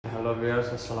Hello viewers,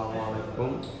 আসসালামু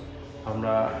আলাইকুম।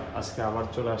 আমরা আজকে আবার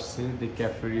চলে আসছি দি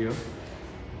ক্যাফে রিও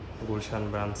গুলশান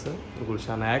ব্রাঞ্চে,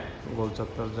 গুলশান 1 গোল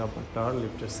চত্বর জাপার টাওয়ার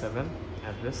লিফটের 7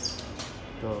 অ্যাড্রেস।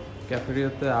 তো ক্যাফে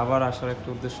রিওতে আবার আসার একটা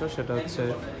উদ্দেশ্য, সেটা হচ্ছে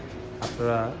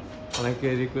আপনারা অনেকে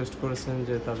রিকোয়েস্ট করেছেন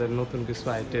যে তাদের নতুন কিছু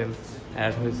আইটেম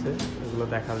অ্যাড হয়েছে, এগুলো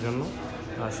দেখার জন্য।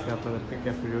 আজকে আপনাদেরকে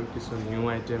ক্যাফে রিওর কিছু নিউ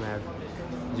আইটেম অ্যাড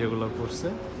যেগুলো করছে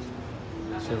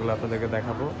সেগুলো আপনাদেরকে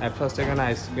দেখাবো। অ্যাট ফার্স্ট এখানে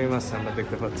আইসক্রিম আছে, আমরা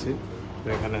দেখতে পাচ্ছি। তো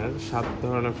এখানে 7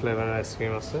 ধরনের ফ্লেভারের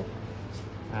আইসক্রিম আছে: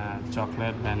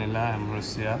 chocolate, vanilla,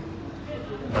 ambrosia,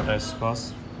 butterscotch,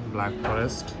 black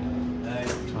forest,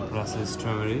 তারপর আছে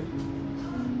স্ট্রবেরি,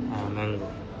 ম্যাঙ্গো।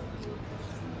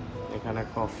 এখানে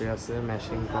কফি আছে,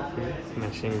 ম্যাশিং কফি,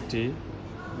 ম্যাশিং টি,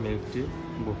 মিল্ক টি,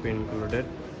 বুফে ইনক্লুডেড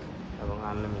এবং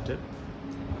আনলিমিটেড।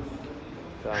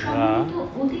 তো আমরা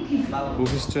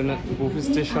বুফে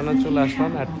স্টেশনে চলে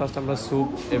আসলাম। অ্যাট ফার্স্ট আমরা স্যুপ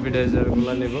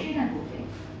এপিটাইজারগুলো নেব।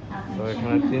 তো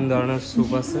এখানে 3 ধরনের স্যুপ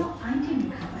আছে।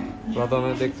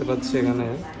 প্রথমে দেখতে পাচ্ছি এখানে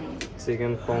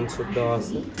চিকেন কর্ন স্যুপ দেওয়া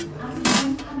আছে।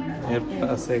 এরপর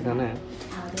আছে এখানে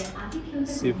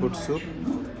sea food soup.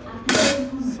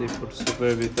 Sea food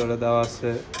স্যুপের ভিতরে দেওয়া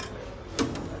আছে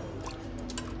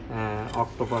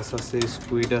অক্টোপাস আছে,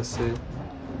 স্কুইড আছে,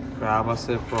 ক্রাব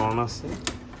আছে, প্রন আছে।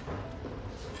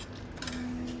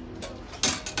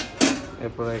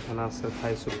 এরপরে এখানে আছে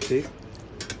থাই স্যুপ স্টিক।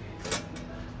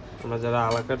 আমরা যারা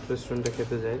আলাকাট রেস্টুরেন্টে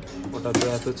খেতে যাই, ওটাতে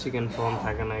এত চিকেন প্রন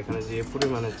থাকে না। এখানে যে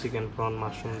পরিমাণে চিকেন প্রন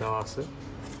মাশরুম দেওয়া আছে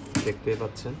দেখতেই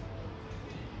পাচ্ছেন।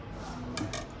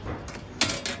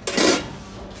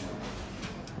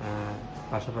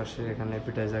 পাশাপাশি এখানে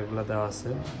এপিটাইজারগুলো দেওয়া আছে: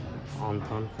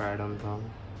 wonton, fried wonton,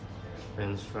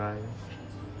 French fry,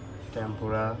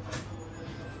 tempura,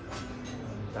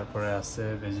 তারপরে আছে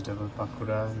vegetable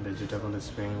pakora, vegetable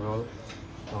spring roll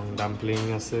এবং ডাম্পলিং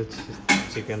আছে,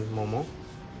 চিকেন মোমো।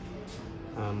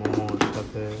 মোমোর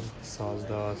সাথে সস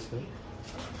দেওয়া আছে,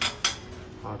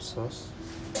 hot sauce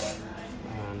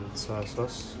and soya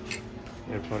sauce.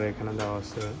 এরপরে এখানে দেওয়া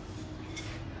আছে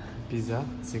pizza,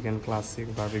 chicken classic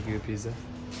barbecue pizza.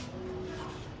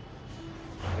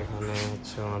 এখানে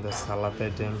হচ্ছে আমাদের সালাদ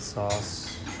আইটেম, সস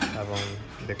এবং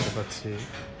দেখতে পাচ্ছি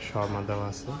শর্মা দেওয়া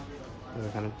আছে।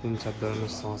 এখানে 3-4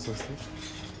 ধরনের সস আছে।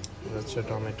 এটা হচ্ছে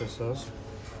টমেটো সস,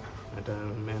 এটা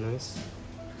মেয়োনিজ,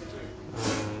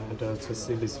 এটা হচ্ছে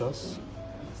চিলি সস,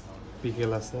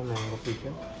 পিকেল আছে, ম্যাঙ্গো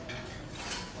পিকেল।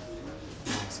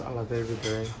 সালাদের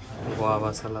ভিতরে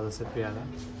গোয়াবা সালাদ আছে, পেয়ারা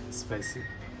স্পাইসি।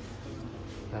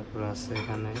 তারপর আছে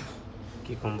এখানে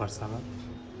কিকম্বার সালাদ।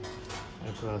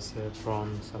 এরপর আছে প্রন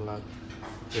সালাদ,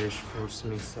 ফ্রেশ ফ্রুটস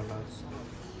মিক্স সালাদ,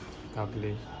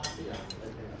 কাবলি,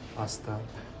 পাস্তা,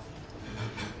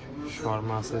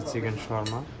 শর্মা আছে, chicken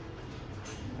Sharma,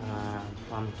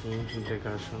 pumpkin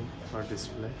decoration for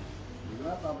display.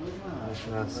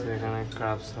 তারপরে আছে এখানে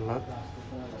ক্রাব সালাদ।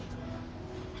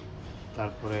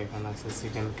 তারপরে এখানে আছে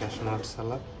চিকেন ক্যাশনাট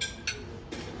সালাদ।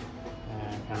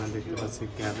 এখানে দেখতে পাচ্ছি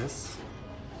ক্যাবেজ।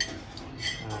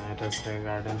 এটা আছে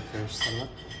গার্ডেন ফ্রেশ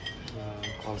সালাদ,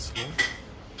 কলস্লো।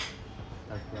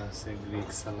 তারপর আছে গ্রিক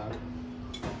সালাদ।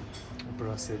 তারপর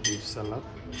আছে বিফ সালাদ।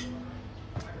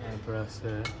 এরপর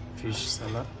আছে ফিশ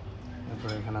সালাদ। এরপর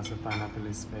এখানে আছে পাইনাপেল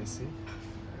স্পাইসি।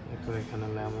 এরপর এখানে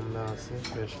লেমন দেওয়া আছে,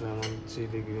 fresh lemon,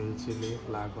 chilli, green chilli,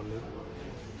 black olive.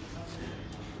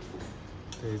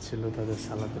 তো এই ছিল তাদের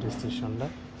সালাদের স্টেশনটা।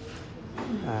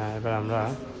 এবার আমরা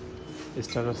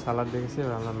স্টার্টার সালাদ দেখেছি,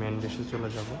 এবার আমরা মেন ডিশে চলে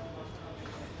যাব।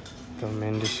 তো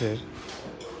মেন ডিশের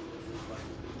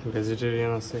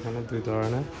ভেজিটেরিয়ান আছে এখানে 2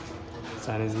 ধরনের: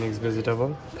 চাইনিজ মিক্স ভেজিটেবল,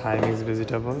 থাই মিক্স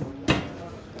ভেজিটেবল।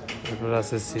 এরপর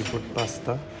আছে সি ফুড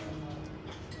পাস্তা,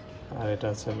 আর এটা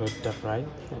আছে লোট্টা ফ্রাই।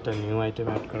 এটা নিউ আইটেম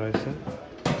অ্যাড করা হয়েছে,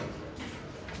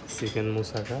 চিকেন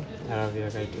মুসাকা,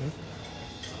 অ্যারাবিয়াক আইটেম।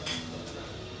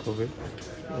 খুবই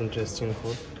ইন্টারেস্টিং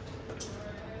ফুড।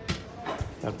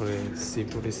 তারপরে সি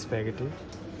ফুড স্প্যাগেটি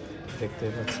দেখতে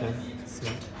পাচ্ছেন,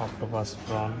 অক্টোপাস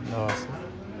প্রন দেওয়া আছে,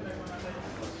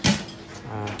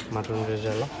 মাটন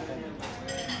রেজালা,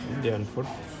 ইন্ডিয়ান ফুড।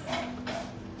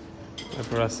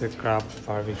 তারপর আছে crab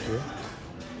barbecue,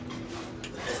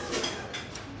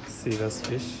 serous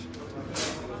fish,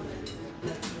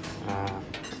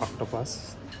 octopus,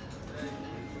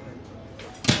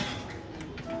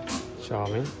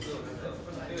 chowmein.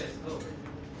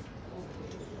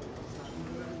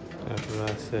 তারপর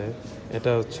আছে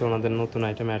এটা হচ্ছে ওনাদের নতুন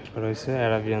আইটেম অ্যাড করা হয়েছে,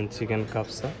 অ্যারাবিয়ান চিকেন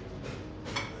কাপসা।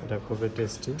 এটা খুবই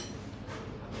টেস্টি,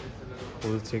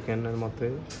 ফুল চিকেনের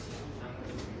মতোই,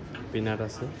 পিনাট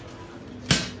আছে।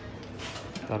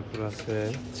 তারপর আছে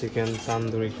চিকেন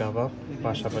তান্দুরি কাবাব,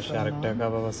 পাশাপাশি আরেকটা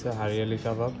কাবাব আছে, হারিয়ালি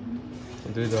কাবাব।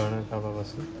 2 ধরনের কাবাব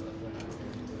আছে।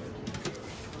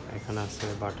 এখানে আছে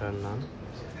বাটার নান,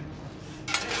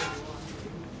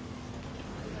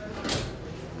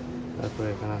 তারপরে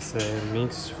এখানে আছে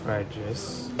mixed fried rice,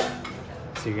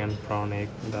 chicken prawn egg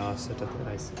দেওয়া আছে এটাতে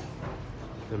রাইসে।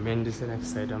 তো মেন ডিশের এক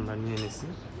সাইড আমরা নিয়ে নিছি,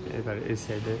 এবার এই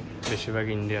সাইডে বেশিরভাগ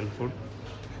Indian food,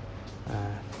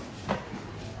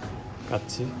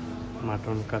 kacchi,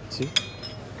 mutton kacchi.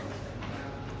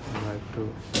 আমরা একটু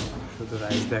শুধু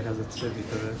রাইস দেখা যাচ্ছে,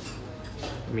 ভিতরে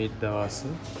মিট দেওয়া আছে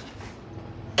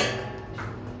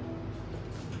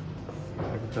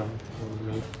একদম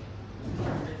মিট।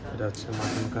 এটা হচ্ছে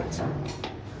মাটন কাচ্চি।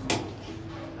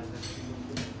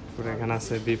 পুরো এখানে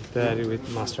আছে beef tehari with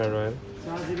mustard oil.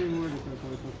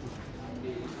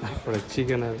 তারপরে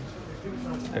চিকেনের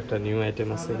একটা নিউ আইটেম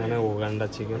আছে এখানে, ওগান্ডা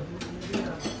চিকেন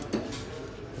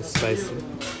স্পাইসি,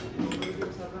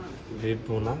 বিফ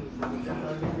ভুনা,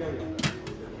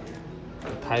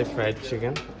 থাই ফ্রাইড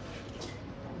চিকেন,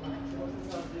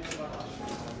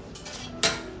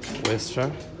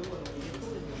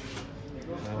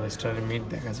 ওয়েস্টারের মিট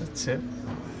দেখা যাচ্ছে।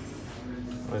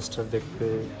 ওয়েস্টার দেখতে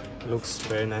লুকস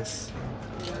ভেরি নাইস।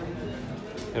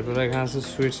 এরপরে এখানে আছে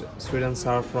সুইট অ্যান্ড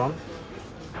সাওয়ার প্রন।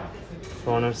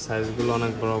 প্রনের সাইজগুলো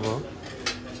অনেক বড় বড়,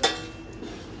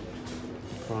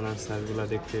 প্রনের সাইজগুলো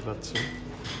দেখতেই পাচ্ছি,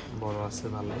 বড় আছে,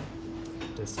 ভালো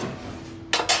টেস্টি।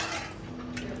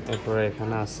 এরপরে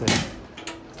এখানে আছে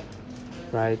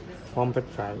fried পম্পেট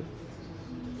fry,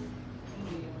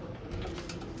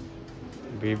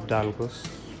 beef ডালগোস,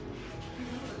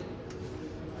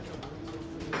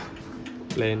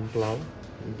 plane pulao,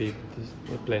 beef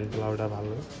plane পোলাওটা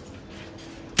ভালো।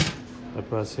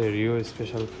 তারপর আছে রিও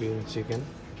স্পেশাল ক্রিম চিকেন,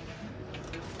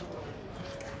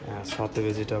 সতে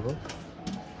ভেজিটেবল,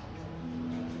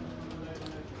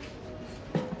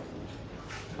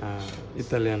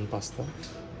 ইতালিয়ান পাস্তা,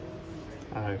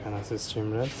 আর এখানে আছে স্টিম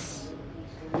রাইস।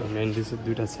 মেন ডিশের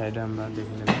দুইটা সাইডে আমরা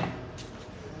দেখে নিলাম।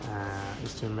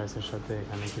 স্টিম রাইসের সাথে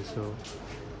এখানে কিছু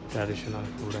ট্র্যাডিশনাল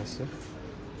ফুড আছে।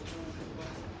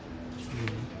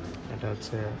 এটা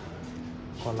হচ্ছে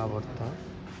কলা ভর্তা,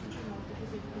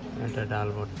 এটা ডাল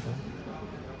ভর্তা,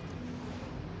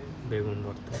 বেগুন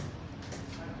ভর্তা,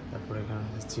 তারপরে এখানে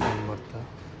আছে চিকেন ভর্তা,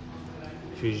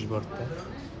 ফিশ ভর্তা,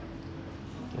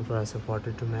 এরপর আছে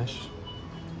পটেটো ম্যাশ।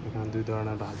 এখানে দুই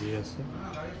ধরনের ভাজি আছে,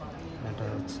 এটা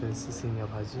হচ্ছে সিসিঙ্গা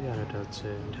ভাজি আর এটা হচ্ছে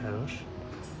ঢেঁড়স।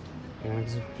 এখানে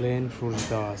কিছু প্লেন ফ্রুটস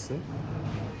দেওয়া আছে,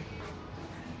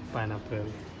 পাইনাপেল,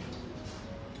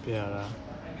 পেয়ারা,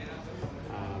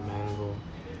 ম্যাঙ্গো।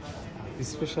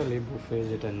 স্পেশালি বুফে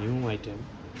যেটা নিউ আইটেম,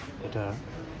 এটা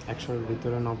 100-এর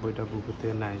ভিতরে 90টা বুফেতে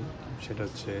নাই, সেটা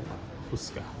হচ্ছে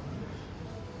ফুচকা।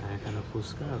 এখানে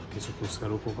ফুচকা আর কিছু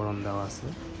ফুচকার উপকরণ দেওয়া আছে,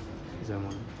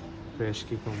 যেমন ফ্রেশ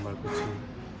কিকুম্বার কুচি,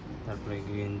 তারপরে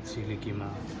গ্রিন চিলি কিমা,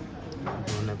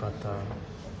 ধনে পাতা,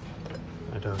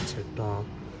 এটা হচ্ছে টক,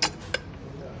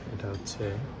 এটা হচ্ছে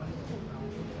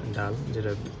ডাল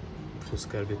যেটা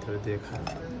ফুচকার ভিতরে দিয়ে খায়।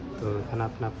 তো এখানে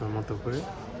আপনি আপনার মতো করে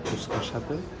ফুচকার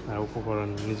সাথে আর উপকরণ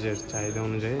নিজের চাহিদা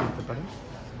অনুযায়ী নিতে পারেন।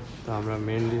 তো আমরা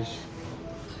মেন ডিশ,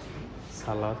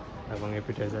 সালাদ এবং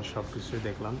অ্যাপিটাইজার সব কিছুই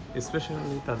দেখলাম।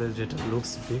 স্পেশালি তাদের যেটা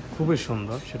লুকস খুবই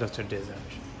সুন্দর, সেটা হচ্ছে ডেজার্ট।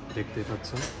 দেখতেই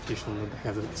পাচ্ছেন কি সুন্দর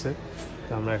দেখা যাচ্ছে।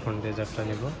 তো আমরা এখন ডেজার্টটা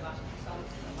নেব।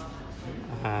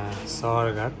 সাওয়ার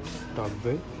গাট, টক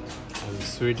দই, আর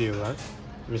সুইট ইয়োগার্ট,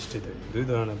 মিষ্টি দই, দুই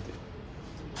ধরনের দই,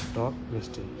 টক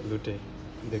মিষ্টি দুটোই।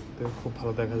 দেখতে খুব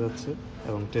ভালো দেখা যাচ্ছে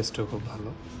এবং টেস্টও খুব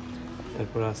ভালো।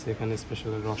 এরপর আছে এখানে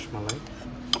স্পেশাল রসমালাই,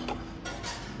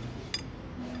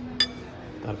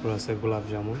 তারপর আছে গোলাপ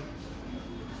জামুন,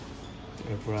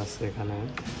 এরপর আছে এখানে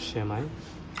সেমাই,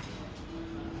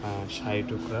 শাহি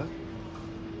টুকরা,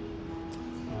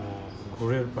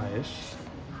 গুড়ের পায়েস,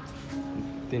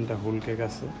 3টা হুল কেক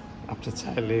আছে। আপনি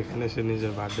চাইলে এখানে এসে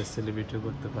নিজের বার্থডে সেলিব্রেটও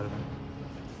করতে পারবেন।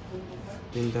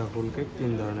 3টা হুল কেক,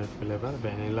 3 ধরনের flavour,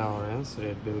 vanilla, orange,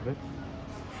 red velvet.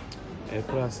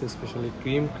 এরপর আছে স্পেশালি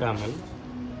ক্রিম ক্যারামেল,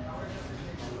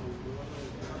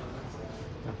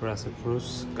 তারপর আছে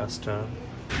fruits custard,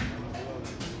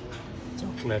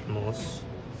 chocolate মোস,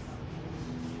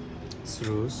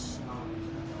 স্রুস,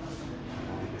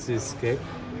 cheese cake,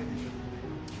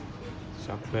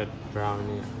 chocolate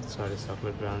brownie,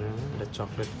 এটা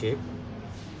চকলেট কেক।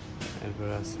 এরপর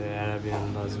আছে অ্যারাবিয়ান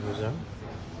বাসবুজা,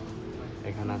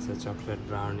 এখানে আছে chocolate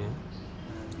brownie,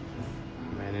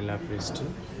 vanilla pastry,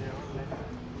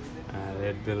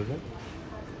 red velvet,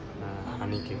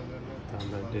 হানি কেক। তো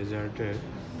আমরা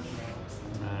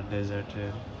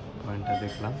ডেজার্টের পয়েন্টটা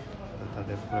দেখলাম। তো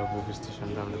তাদের পুরো বুক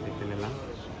স্টেশনটা আমরা দেখে নিলাম।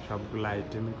 সবগুলো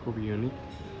আইটেমই খুব ইউনিক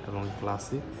এবং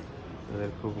ক্লাসিক, তাদের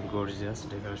খুব গর্জিয়াস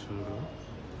ডেকোরেশনগুলো।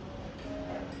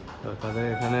 তো তাদের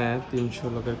এখানে 300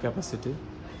 লোকের ক্যাপাসিটি,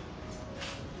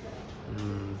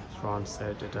 ফ্রন্ট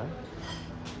সাইড এটা।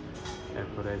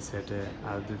 এরপরে এই সাইডে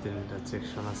আর 2-3টা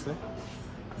সেকশন আছে।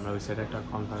 আমরা ওই সাইডে একটা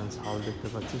কনফারেন্স হল দেখতে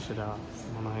পাচ্ছি, সেটা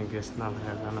মনে হয় গেস্ট না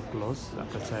থাকার কারণে ক্লোজ।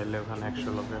 আপনার চাইলে ওখানে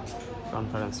 100 লোকের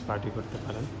কনফারেন্স পার্টি করতে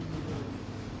পারেন।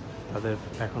 তাদের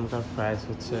এখনকার প্রাইস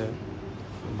হচ্ছে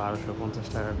 1250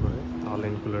 টাকা করে, অল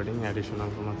ইনক্লুডিং, অ্যাডিশনাল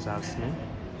কোনো চার্জ নেই।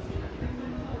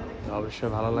 তো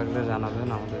অবশ্যই ভালো লাগলে জানাবেন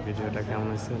আমাদের ভিডিওটা কেমন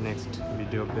হয়েছে। নেক্সট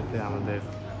ভিডিও পেতে আমাদের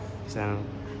চ্যানেল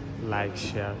লাইক,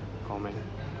 শেয়ার, কমেন্ট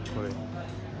করে